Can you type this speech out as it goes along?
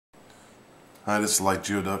Hi, this is Light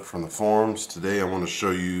Geoduck from the forums. Today I want to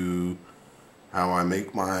show you how I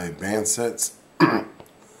make my band sets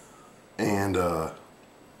and the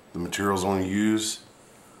materials I want to use.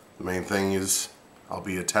 The main thing is I'll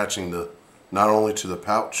be attaching not only to the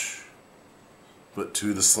pouch but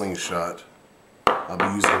to the slingshot. I'll be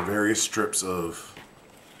using various strips of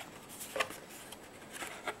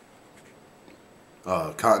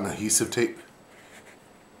cotton adhesive tape.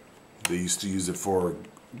 They used to use it for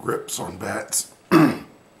grips on bats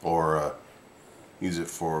or use it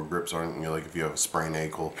for grips on, like if you have a sprained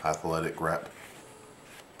ankle, athletic wrap,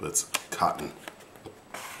 but it's cotton.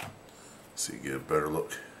 So you get a better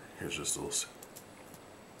look. Here's just a little.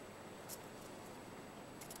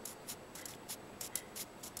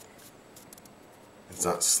 It's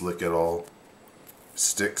not slick at all. It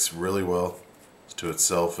sticks really well to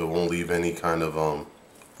itself. It won't leave any kind of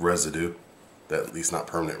residue, at least not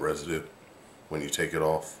permanent residue, when you take it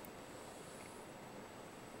off.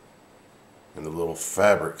 And the little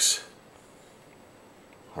fabrics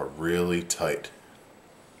are really tight,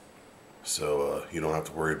 so you don't have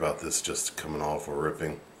to worry about this just coming off or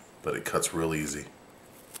ripping, but it cuts real easy.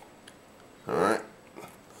 Alright,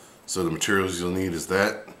 so the materials you'll need is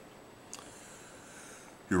that,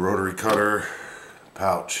 your rotary cutter,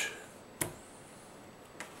 pouch,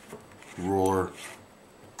 ruler,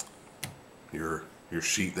 your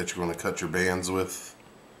sheet that you're going to cut your bands with,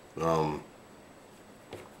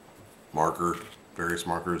 marker, various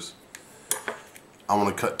markers. I want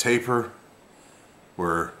to cut taper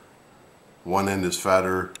where one end is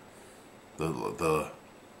fatter, the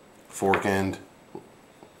fork end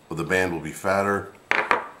of the band will be fatter,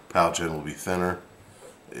 pouch end will be thinner.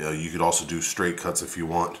 You could also do straight cuts if you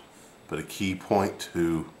want, but a key point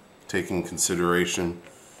to take in consideration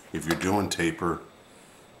if you're doing taper,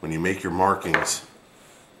 when you make your markings,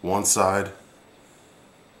 one side,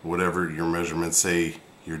 whatever your measurements say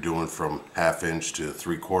you're doing from 1/2 inch to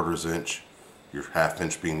 3/4 inch, your 1/2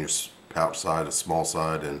 inch being your pouch side, a small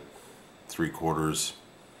side, and 3/4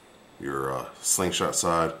 your slingshot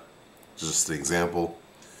side. Just the example,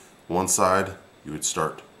 one side you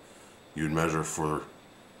would measure for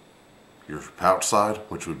your pouch side,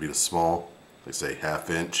 which would be the small, they say 1/2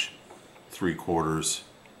 inch, 3/4,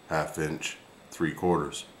 1/2 inch,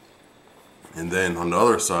 3/4. And then on the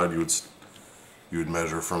other side you would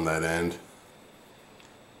measure from that end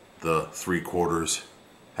the 3/4,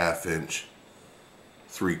 1/2 inch,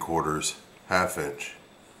 3/4, 1/2 inch.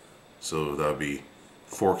 So that would be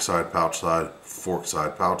fork side, pouch side, fork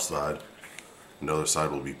side, pouch side. Another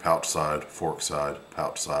side will be pouch side, fork side,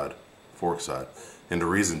 pouch side, fork side. And the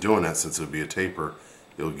reason doing that, since it would be a taper,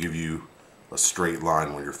 it'll give you a straight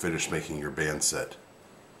line when you're finished making your band set.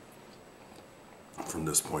 From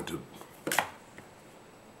this point to,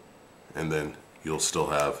 and then you'll still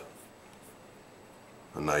have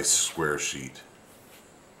a nice square sheet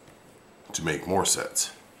to make more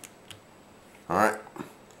sets. Alright.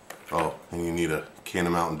 Oh, and you need a can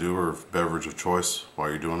of Mountain Dew or beverage of choice while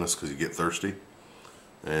you're doing this because you get thirsty.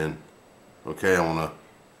 And okay, I want to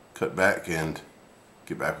cut back and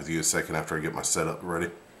get back with you a second after I get my setup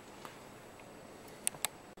ready.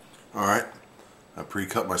 Alright, I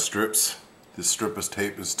pre-cut my strips. This strip of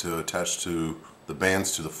tape is to attach to the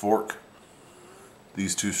bands to the fork.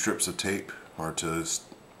 These two strips of tape are to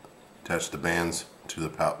attach the bands to the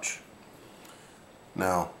pouch.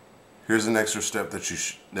 Now, here's an extra step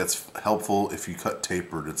that's helpful if you cut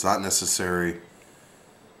tapered. It's not necessary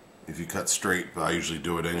if you cut straight, but I usually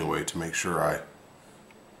do it anyway to make sure I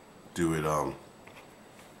do it,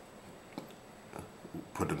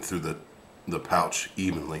 put them through the pouch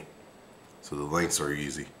evenly, so the lengths are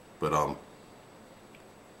easy.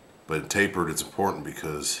 But tapered, it's important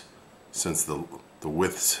because since the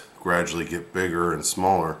widths gradually get bigger and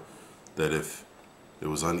smaller, that if it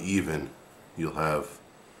was uneven, you'll have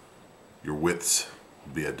your widths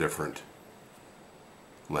be at different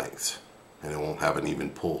lengths and it won't have an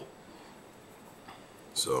even pull.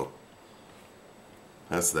 So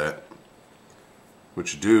that's that.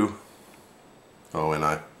 What you do, oh, and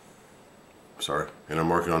I'm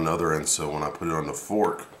marking on the other end, so when I put it on the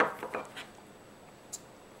fork,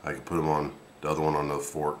 I can put them on the other one on the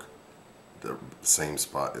fork. The same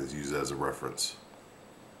spot is used as a reference.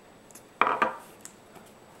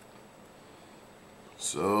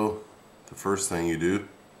 So the first thing you do,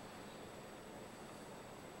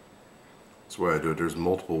 that's the way I do it. There's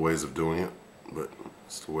multiple ways of doing it, but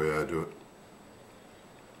it's the way I do it.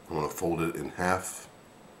 I'm going to fold it in half,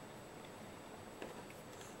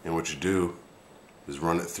 and what you do is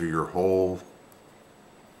run it through your hole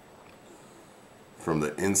from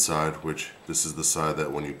the inside, which this is the side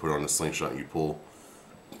that when you put on the slingshot you pull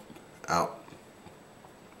out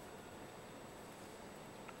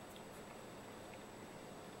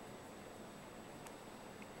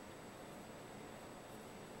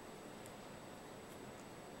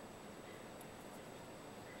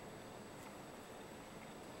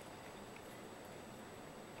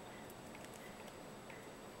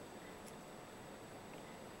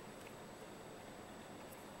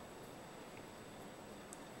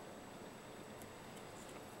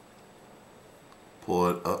pull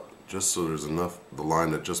it up just so there's enough, the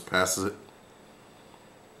line that just passes it.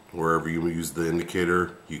 Wherever you use the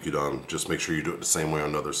indicator, you could just make sure you do it the same way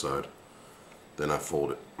on the other side. Then I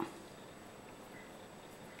fold it.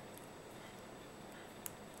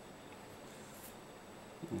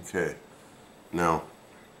 Okay, now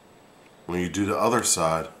when you do the other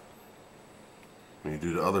side,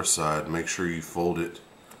 make sure you fold it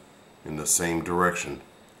in the same direction,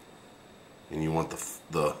 and you want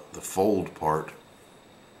the fold part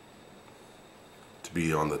to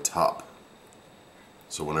be on the top.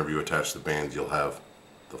 So whenever you attach the band, you'll have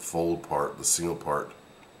the fold part, the single part,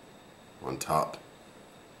 on top,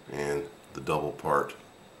 and the double part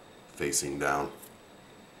facing down.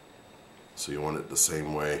 So you want it the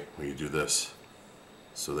same way when you do this,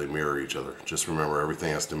 so they mirror each other. Just remember,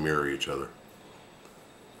 everything has to mirror each other.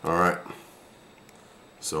 Alright,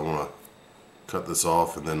 so I'm going to cut this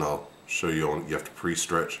off, and then I'll show you you have to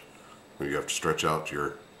pre-stretch, where you have to stretch out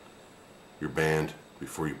your band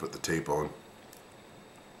before you put the tape on,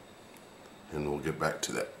 and we'll get back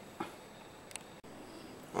to that.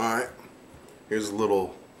 Alright, here's a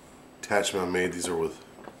little attachment I made. These are with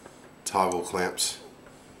toggle clamps,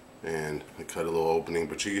 and I cut a little opening,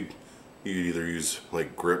 but you could either use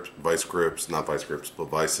like vice grips, not vice grips, but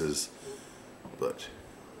vices, but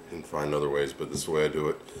you can find other ways, but this is the way I do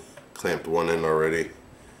it. Clamped one end already,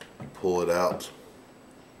 you pull it out,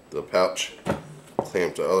 the pouch,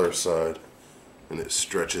 clamp the other side, and it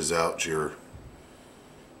stretches out your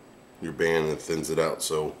band and thins it out,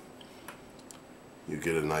 so you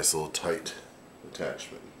get a nice little tight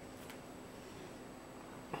attachment.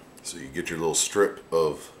 So you get your little strip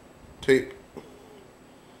of tape,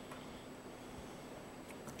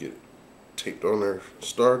 get it taped on there,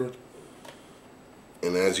 started,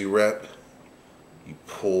 and as you wrap, you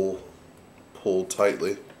pull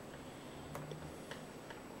tightly.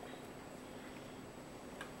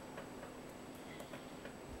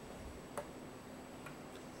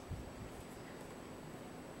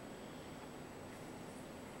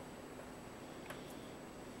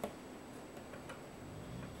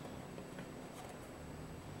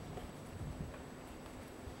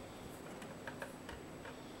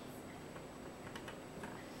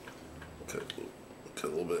 Cut a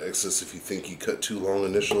little bit of excess if you think you cut too long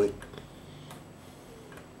initially.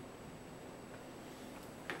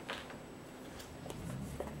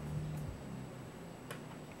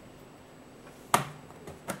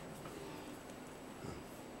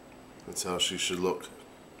 That's how she should look.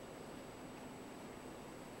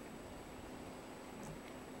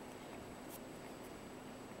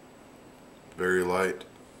 Very light,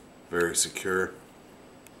 very secure.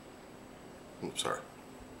 Oops, sorry.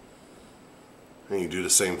 And you do the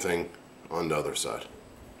same thing on the other side.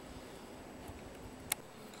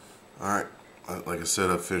 Alright, like I said,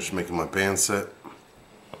 I finished making my band set.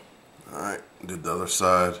 Alright, did the other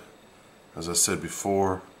side. As I said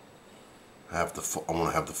before, I want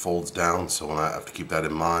to have the folds down, so when I have to keep that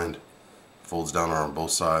in mind. Folds down are on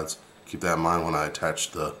both sides. Keep that in mind when I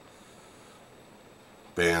attach the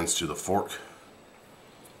bands to the fork.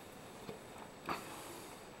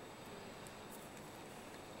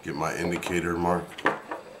 Get my indicator mark,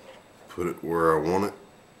 put it where I want it.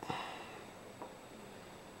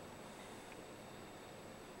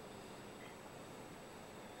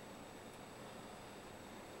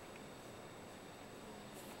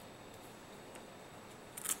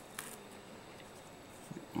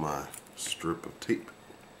 My strip of tape.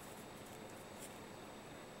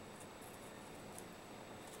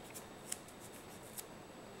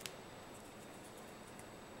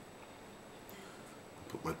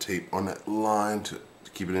 Put my tape on that line to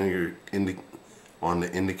keep it on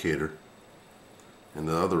the indicator. And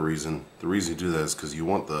the reason you do that is because you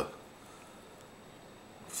want the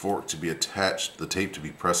fork to be attached, the tape to be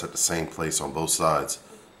pressed at the same place on both sides,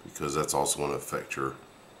 because that's also going to affect your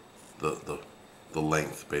the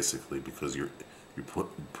length, basically, because you're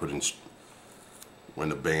putting, when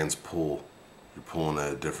the bands pull, you're pulling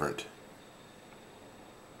at a different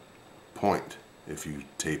point if you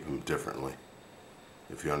tape them differently,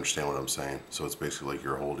 if you understand what I'm saying. So it's basically like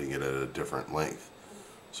you're holding it at a different length,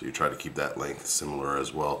 so you try to keep that length similar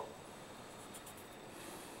as well.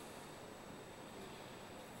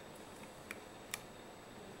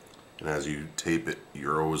 And as you tape it,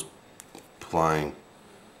 you're always applying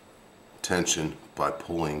tension by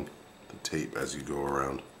pulling the tape as you go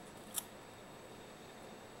around.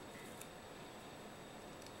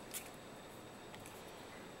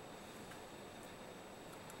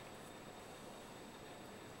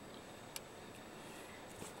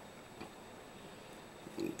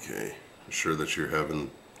 Okay, ensure that you're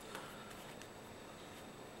having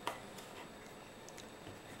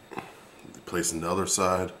placing the other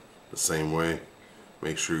side the same way.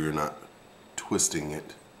 Make sure you're not twisting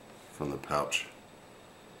it from the pouch.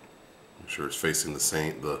 Make sure it's facing the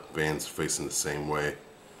same, the band's facing the same way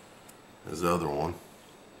as the other one.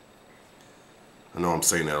 I know I'm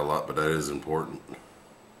saying that a lot, but that is important.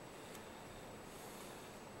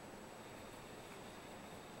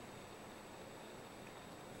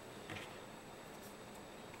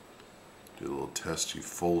 Do a little test. You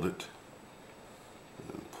fold it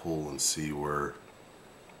and pull and see where,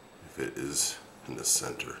 if it is in the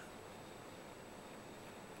center.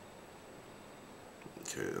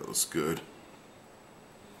 Okay, that looks good.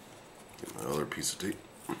 Get my other piece of tape.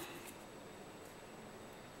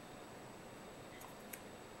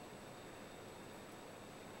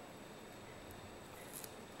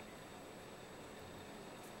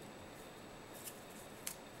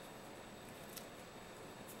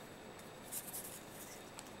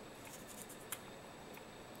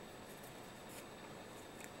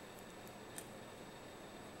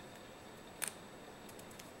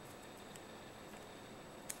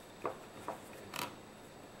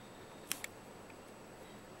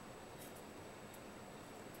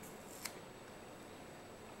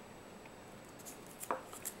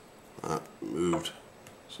 Moved.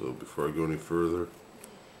 So before I go any further,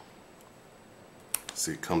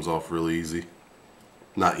 see, it comes off really easy.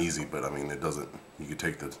 Not easy, but I mean, it doesn't, you can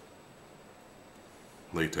take the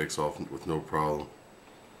latex off with no problem.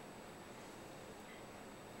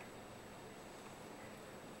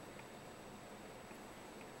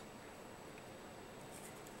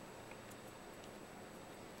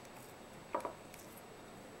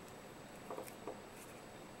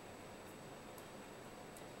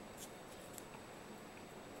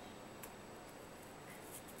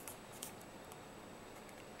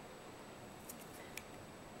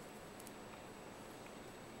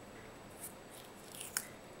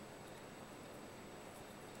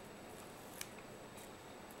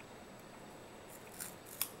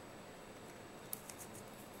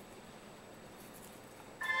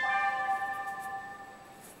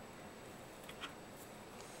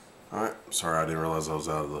 Alright, sorry, I didn't realize I was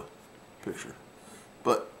out of the picture.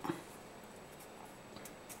 But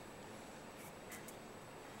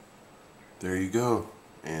there you go.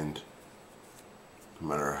 And no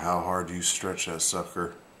matter how hard you stretch that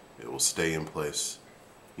sucker, it will stay in place,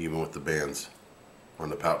 even with the bands, on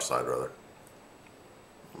the pouch side rather.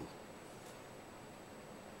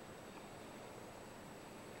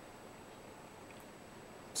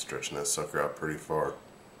 Stretching that sucker out pretty far.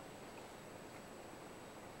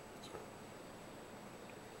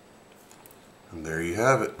 And there you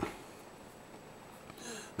have it.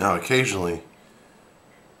 Now occasionally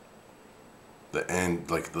the end,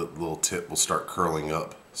 like the little tip, will start curling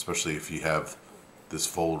up, especially if you have this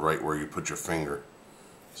fold right where you put your finger.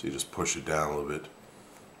 So you just push it down a little bit.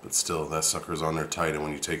 But still, that sucker's on there tight, and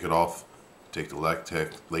when you take it off, take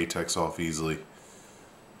the latex off easily.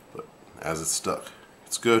 But as it's stuck,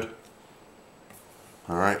 it's good.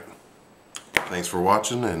 Alright. Thanks for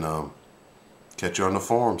watching, and catch you on the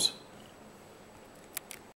forums.